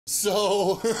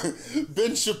So,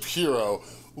 Ben Shapiro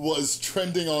was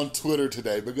trending on Twitter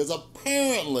today because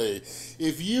apparently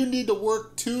if you need to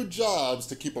work 2 jobs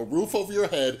to keep a roof over your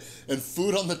head and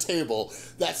food on the table,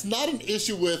 that's not an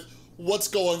issue with what's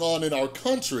going on in our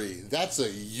country. That's a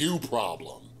you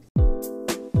problem.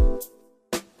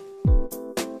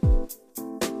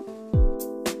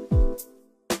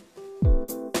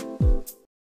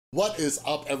 What is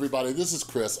up, everybody? This is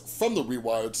Chris from the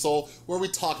Rewired Soul, where we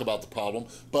talk about the problem,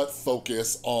 but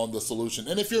focus on the solution.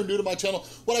 And if you're new to my channel,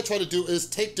 what I try to do is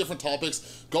take different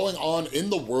topics going on in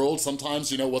the world.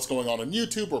 Sometimes, you know, what's going on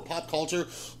YouTube or pop culture,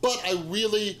 but I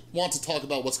really want to talk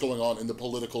about what's going on in the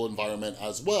political environment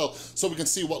as well, so we can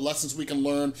see what lessons we can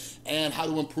learn and how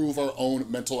to improve our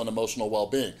own mental and emotional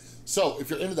well-being. So if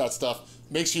you're into that stuff,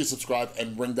 make sure you subscribe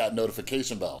and ring that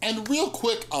notification bell. And real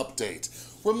quick update.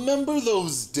 Remember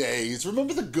those days,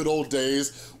 remember the good old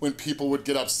days when people would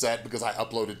get upset because I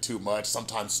uploaded too much,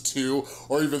 sometimes 2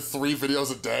 or even 3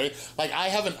 videos a day? Like, I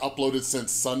haven't uploaded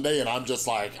since Sunday and I'm just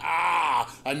like,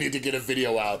 I need to get a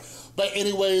video out. But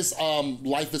anyways,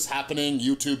 life is happening.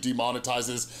 YouTube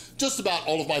demonetizes just about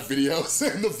all of my videos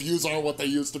and the views aren't what they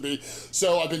used to be.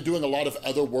 So I've been doing a lot of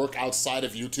other work outside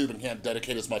of YouTube and can't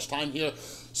dedicate as much time here.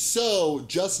 So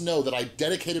just know that I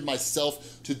dedicated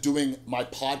myself to doing my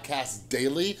podcast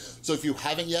daily. So if you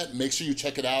haven't yet, make sure you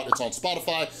check it out. It's on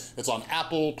Spotify, it's on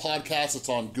Apple Podcasts, it's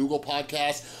on Google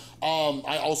Podcasts.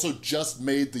 I also just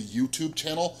made the YouTube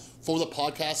channel for the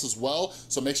podcast as well.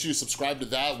 So make sure you subscribe to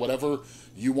that, whatever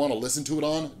you want to listen to it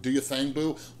on, do your thing,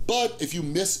 boo. But if you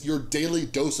miss your daily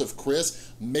dose of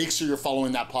Chris, make sure you're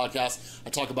following that podcast. I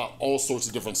talk about all sorts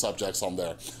of different subjects on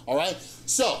there, all right?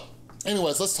 So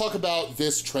anyways, let's talk about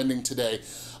this trending today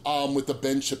with the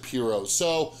Ben Shapiro.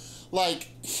 So like,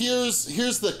 here's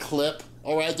the clip,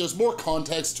 all right? There's more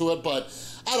context to it, but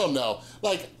I don't know.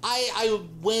 Like, I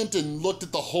went and looked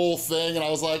at the whole thing and I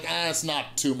was like, it's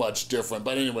not too much different.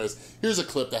 But anyways, here's a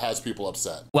clip that has people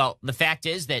upset. Well, the fact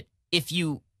is that if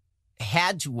you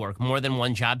had to work more than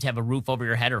 1 job to have a roof over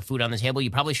your head or food on the table,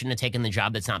 you probably shouldn't have taken the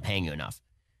job that's not paying you enough.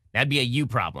 That'd be a you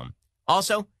problem.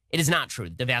 Also, it is not true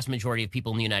that the vast majority of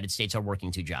people in the United States are working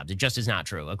 2 jobs. It just is not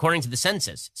true. According to the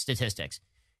census statistics,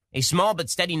 a small but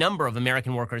steady number of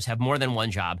American workers have more than 1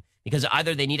 job because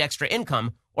either they need extra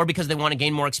income or because they want to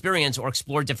gain more experience or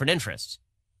explore different interests.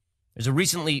 There's a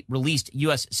recently released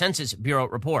U.S. Census Bureau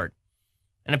report,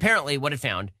 and apparently what it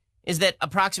found is that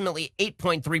approximately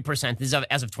 8.3%, this is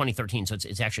as of 2013, so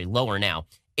it's actually lower now,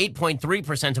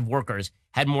 8.3% of workers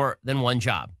had more than 1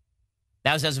 job.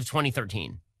 That was as of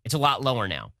 2013. It's a lot lower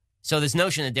now. So this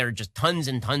notion that there are just tons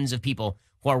and tons of people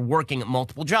who are working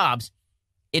multiple jobs,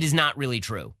 it is not really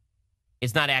true.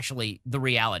 It's not actually the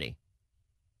reality.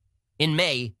 In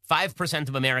May, 5%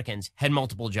 of Americans had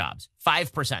multiple jobs.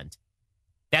 5%.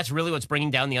 That's really what's bringing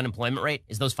down the unemployment rate,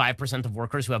 is those 5% of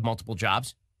workers who have multiple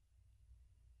jobs.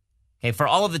 Okay, for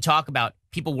all of the talk about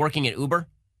people working at Uber,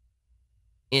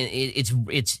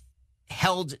 it's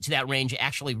held to that range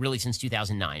actually really since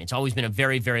 2009. It's always been a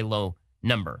very, very low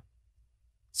number.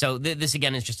 So this,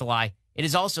 again, is just a lie. It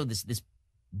is also this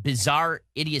bizarre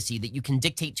idiocy that you can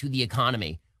dictate to the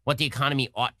economy what the economy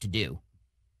ought to do.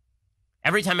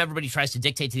 Every time everybody tries to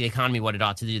dictate to the economy what it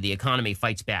ought to do, the economy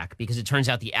fights back because it turns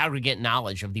out the aggregate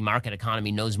knowledge of the market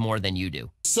economy knows more than you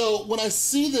do. So when I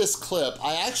see this clip,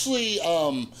 I actually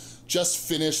just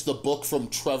finished the book from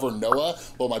Trevor Noah.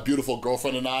 Well, my beautiful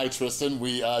girlfriend and I, Tristan,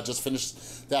 we just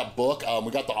finished that book.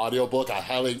 We got the audiobook. I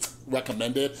highly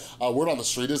recommend it. Word on the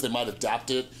street is they might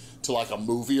adapt it to like a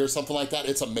movie or something like that.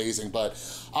 It's amazing, but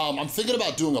I'm thinking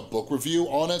about doing a book review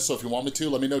on it, so if you want me to,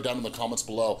 let me know down in the comments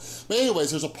below. But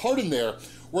anyways, there's a part in there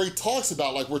where he talks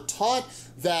about, like, we're taught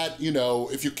that, you know,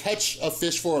 if you catch a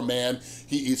fish for a man,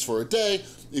 he eats for a day.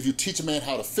 If you teach a man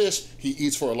how to fish, he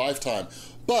eats for a lifetime.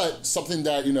 But something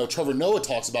that, you know, Trevor Noah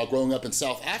talks about growing up in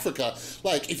South Africa,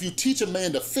 like, if you teach a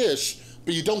man to fish,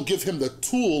 but you don't give him the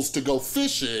tools to go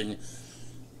fishing,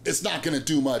 it's not gonna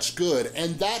do much good.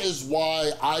 And that is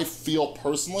why I feel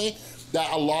personally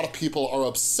that a lot of people are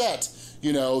upset,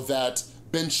 you know, that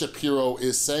Ben Shapiro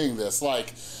is saying this.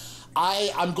 Like,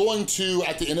 I'm going to,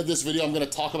 at the end of this video, I'm gonna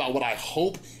talk about what I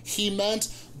hope he meant,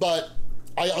 but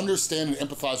I understand and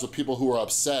empathize with people who are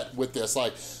upset with this.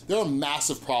 Like, there are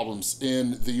massive problems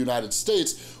in the United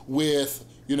States with,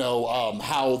 you know,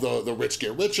 how the rich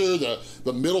get richer,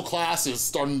 the middle class is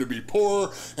starting to be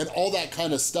poorer, and all that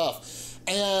kind of stuff.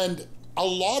 And a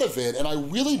lot of it, and I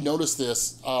really noticed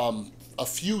this a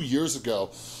few years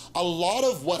ago, a lot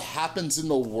of what happens in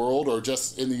the world, or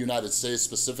just in the United States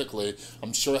specifically,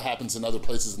 I'm sure it happens in other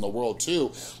places in the world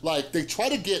too, like, they try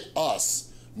to get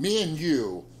us, me and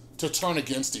you, to turn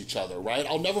against each other, right?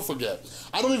 I'll never forget.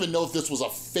 I don't even know if this was a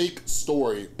fake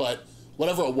story, but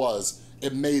whatever it was,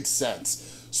 it made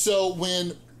sense. So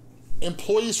when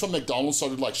employees from McDonald's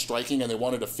started like striking and they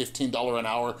wanted a $15 an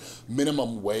hour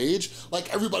minimum wage,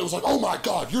 like everybody was like, oh my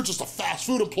God, you're just a fast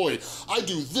food employee. I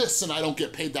do this and I don't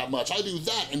get paid that much. I do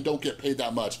that and don't get paid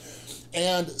that much.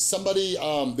 And somebody,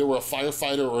 there were a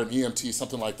firefighter or an EMT,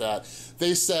 something like that,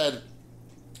 they said,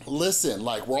 listen,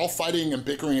 like we're all fighting and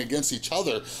bickering against each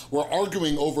other. We're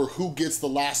arguing over who gets the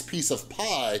last piece of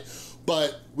pie,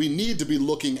 but we need to be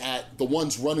looking at the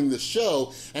ones running the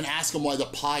show and ask them why the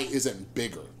pie isn't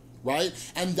bigger, right?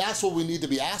 And that's what we need to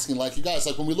be asking. Like, you guys,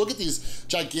 like when we look at these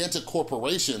gigantic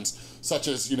corporations, such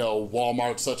as, you know,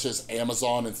 Walmart, such as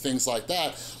Amazon and things like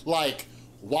that, like,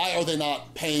 why are they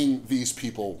not paying these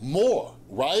people more,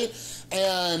 right?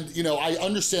 And, you know, I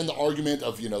understand the argument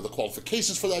of, you know, the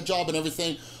qualifications for that job and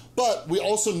everything, but we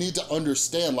also need to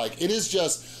understand, like, it is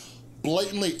just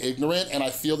blatantly ignorant, and I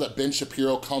feel that Ben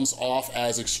Shapiro comes off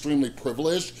as extremely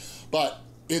privileged, but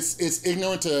it's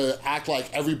ignorant to act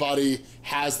like everybody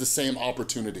has the same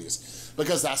opportunities,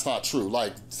 because that's not true.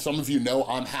 Like, some of you know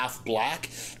I'm half black,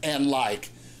 and like,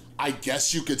 I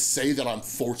guess you could say that I'm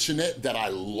fortunate that I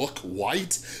look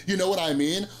white, you know what I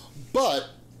mean? But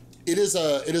it is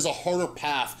a harder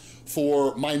path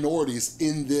for minorities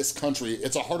in this country.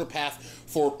 It's a harder path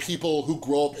for people who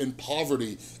grow up in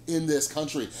poverty in this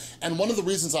country. And one of the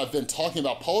reasons I've been talking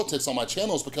about politics on my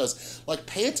channel is because, like,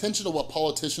 pay attention to what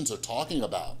politicians are talking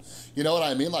about. You know what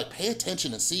I mean? Like, pay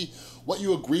attention and see what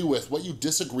you agree with, what you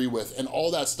disagree with, and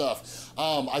all that stuff.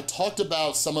 I talked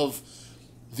about some of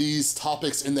these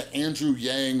topics in the Andrew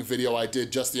Yang video I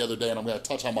did just the other day, and I'm gonna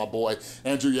touch on my boy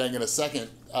Andrew Yang in a second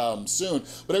soon,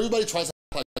 but everybody tries to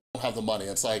act like I don't have the money.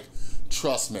 It's like,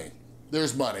 trust me,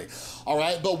 there's money, all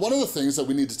right? But one of the things that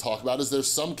we need to talk about is there's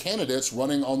some candidates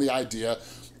running on the idea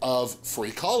of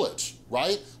free college,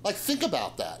 right? Like, think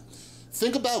about that.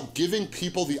 Think about giving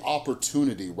people the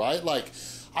opportunity, right? Like,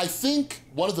 I think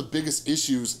one of the biggest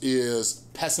issues is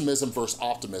pessimism versus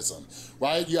optimism,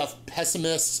 right? You have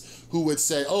pessimists who would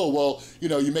say, oh, well, you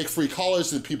know, you make free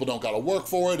college and people don't gotta work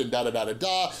for it and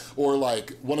da-da-da-da-da, or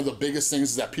like, one of the biggest things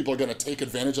is that people are gonna take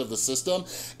advantage of the system.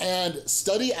 And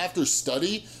study after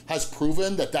study has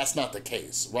proven that that's not the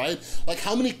case, right? Like,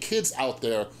 how many kids out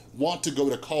there want to go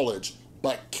to college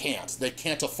but can't? They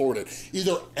can't afford it.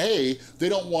 Either A, they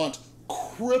don't want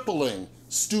crippling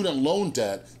student loan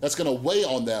debt that's gonna weigh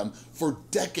on them for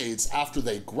decades after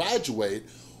they graduate,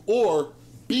 or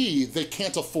B, they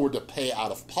can't afford to pay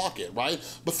out of pocket, right?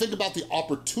 But think about the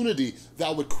opportunity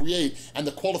that would create and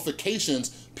the qualifications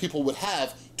people would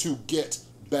have to get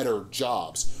better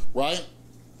jobs, right?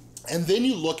 And then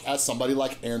you look at somebody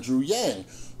like Andrew Yang,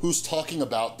 who's talking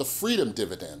about the freedom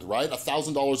dividend, right?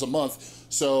 $1,000 a month,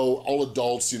 so all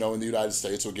adults, you know, in the United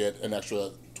States will get an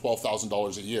extra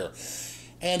 $12,000 a year.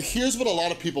 And here's what a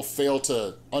lot of people fail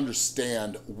to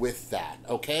understand with that,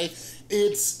 okay?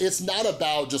 It's not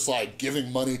about just like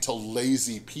giving money to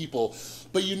lazy people,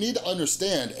 but you need to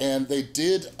understand, and they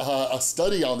did a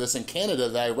study on this in Canada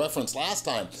that I referenced last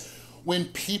time. When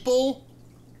people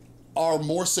are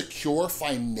more secure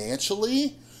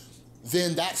financially,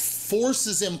 then that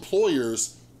forces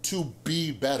employers to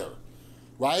be better,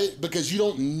 right? Because you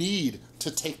don't need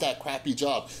to take that crappy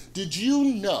job. Did you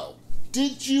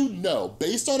know,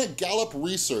 based on a Gallup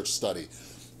research study,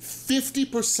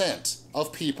 50%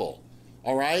 of people,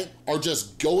 all right, are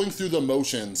just going through the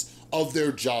motions of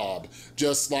their job,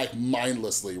 just like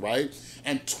mindlessly, right?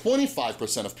 And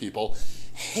 25% of people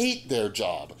hate their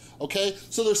job, okay?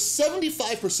 So there's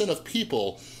 75% of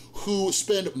people who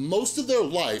spend most of their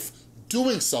life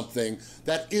doing something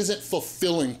that isn't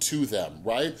fulfilling to them,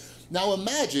 right? Now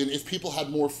imagine if people had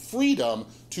more freedom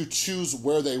to choose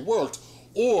where they worked,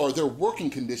 or their working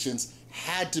conditions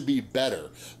had to be better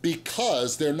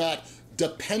because they're not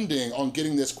depending on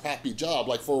getting this crappy job.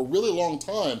 Like, for a really long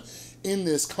time in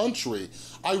this country,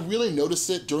 I really noticed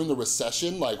it during the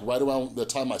recession, like right around the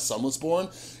time my son was born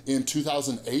in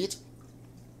 2008.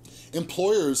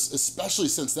 Employers, especially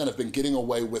since then, have been getting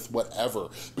away with whatever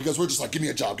because we're just like, give me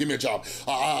a job, give me a job.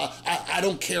 I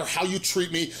don't care how you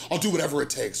treat me, I'll do whatever it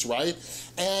takes, right?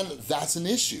 And that's an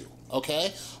issue,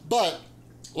 okay? But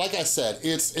like I said,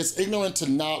 it's ignorant to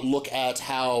not look at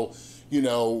how, you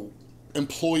know,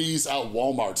 employees at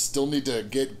Walmart still need to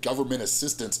get government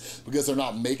assistance because they're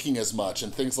not making as much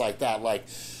and things like that. Like,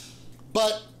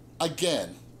 but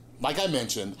again, like I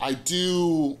mentioned, I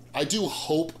do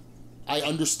hope I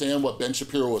understand what Ben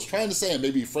Shapiro was trying to say, and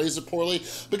maybe he phrased it poorly,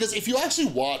 because if you actually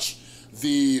watch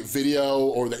the video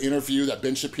or the interview that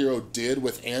Ben Shapiro did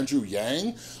with Andrew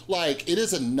Yang. Like, it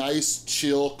is a nice,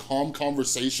 chill, calm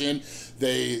conversation.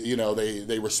 They, you know,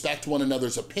 they respect one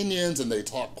another's opinions and they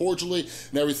talk cordially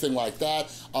and everything like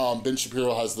that. Ben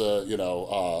Shapiro has the, you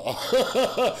know,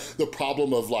 the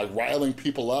problem of like riling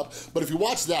people up. But if you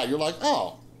watch that, you're like,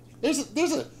 oh, there's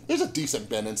a decent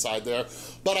Ben inside there.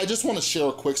 But I just want to share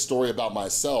a quick story about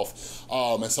myself.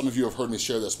 And some of you have heard me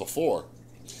share this before.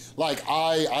 Like,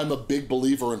 I'm a big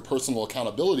believer in personal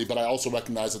accountability, but I also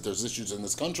recognize that there's issues in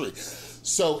this country.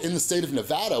 So in the state of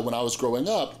Nevada, when I was growing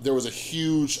up, there was a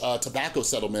huge tobacco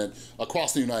settlement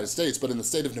across the United States, but in the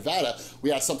state of Nevada, we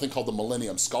had something called the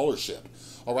Millennium Scholarship,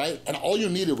 all right? And all you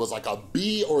needed was like a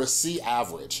B or a C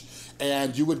average,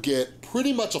 and you would get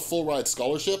pretty much a full ride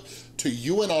scholarship to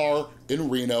UNR in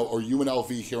Reno or UNLV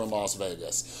here in Las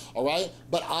Vegas, all right?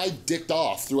 But I dicked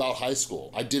off throughout high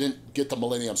school. I didn't get the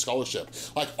Millennium Scholarship.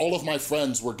 Like, all of my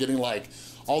friends were getting like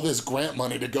all this grant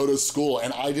money to go to school,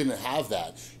 and I didn't have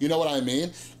that. You know what I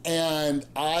mean? And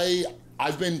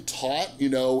I've been taught, you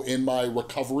know, in my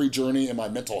recovery journey, in my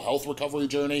mental health recovery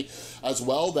journey as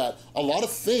well, that a lot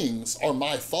of things are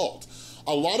my fault.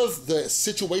 A lot of the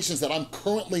situations that I'm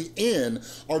currently in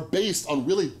are based on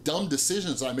really dumb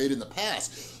decisions I made in the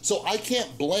past. So I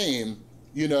can't blame,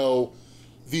 you know,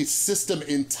 the system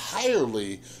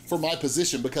entirely for my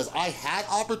position, because I had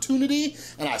opportunity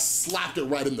and I slapped it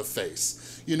right in the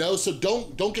face. You know, so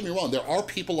don't get me wrong, there are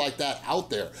people like that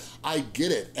out there. I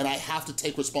get it, and I have to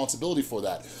take responsibility for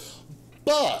that.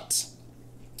 But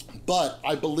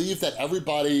I believe that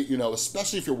everybody, you know,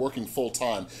 especially if you're working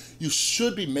full-time, you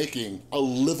should be making a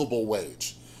livable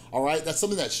wage, all right? That's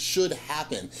something that should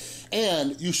happen.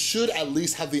 And you should at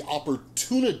least have the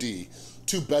opportunity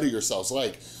to better yourselves.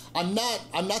 Like, I'm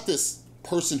not this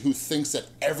person who thinks that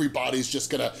everybody's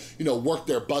just gonna, you know, work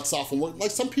their butts off and work.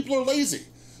 Like, some people are lazy.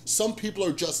 Some people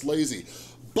are just lazy.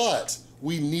 But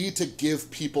we need to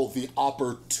give people the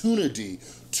opportunity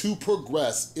to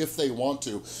progress if they want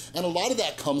to. And a lot of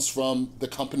that comes from the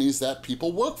companies that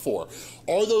people work for.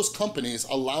 Are those companies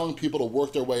allowing people to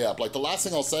work their way up? Like, the last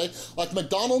thing I'll say, like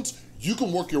McDonald's, you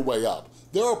can work your way up.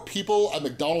 There are people at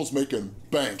McDonald's making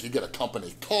bank. You get a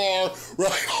company car,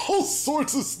 right? All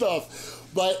sorts of stuff.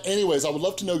 But anyways, I would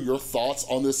love to know your thoughts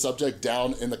on this subject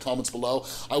down in the comments below.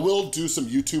 I will do some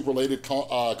YouTube related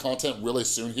content really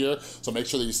soon here, so make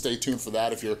sure that you stay tuned for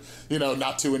that if you're, you know,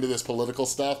 not too into this political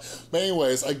stuff. But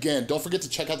anyways, again, don't forget to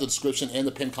check out the description and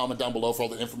the pinned comment down below for all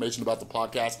the information about the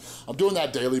podcast. I'm doing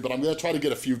that daily, but I'm gonna try to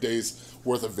get a few days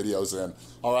worth of videos in,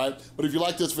 all right? But if you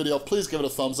like this video, please give it a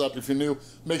thumbs up. If you're new,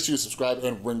 make sure you subscribe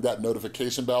and ring that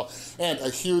notification bell. And a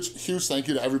huge thank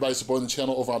you to everybody supporting the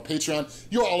channel over on Patreon.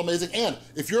 You're all amazing. And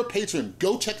if you're a patron,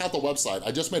 go check out the website.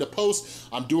 I just made a post.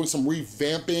 I'm doing some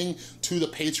revamping to the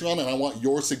Patreon, and I want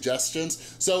your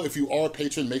suggestions. So if you are a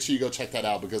patron, make sure you go check that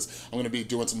out, because I'm gonna be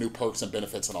doing some new perks and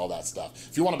benefits and all that stuff.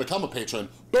 If you wanna become a patron,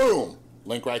 boom,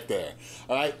 link right there.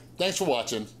 All right, thanks for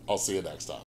watching. I'll see you next time.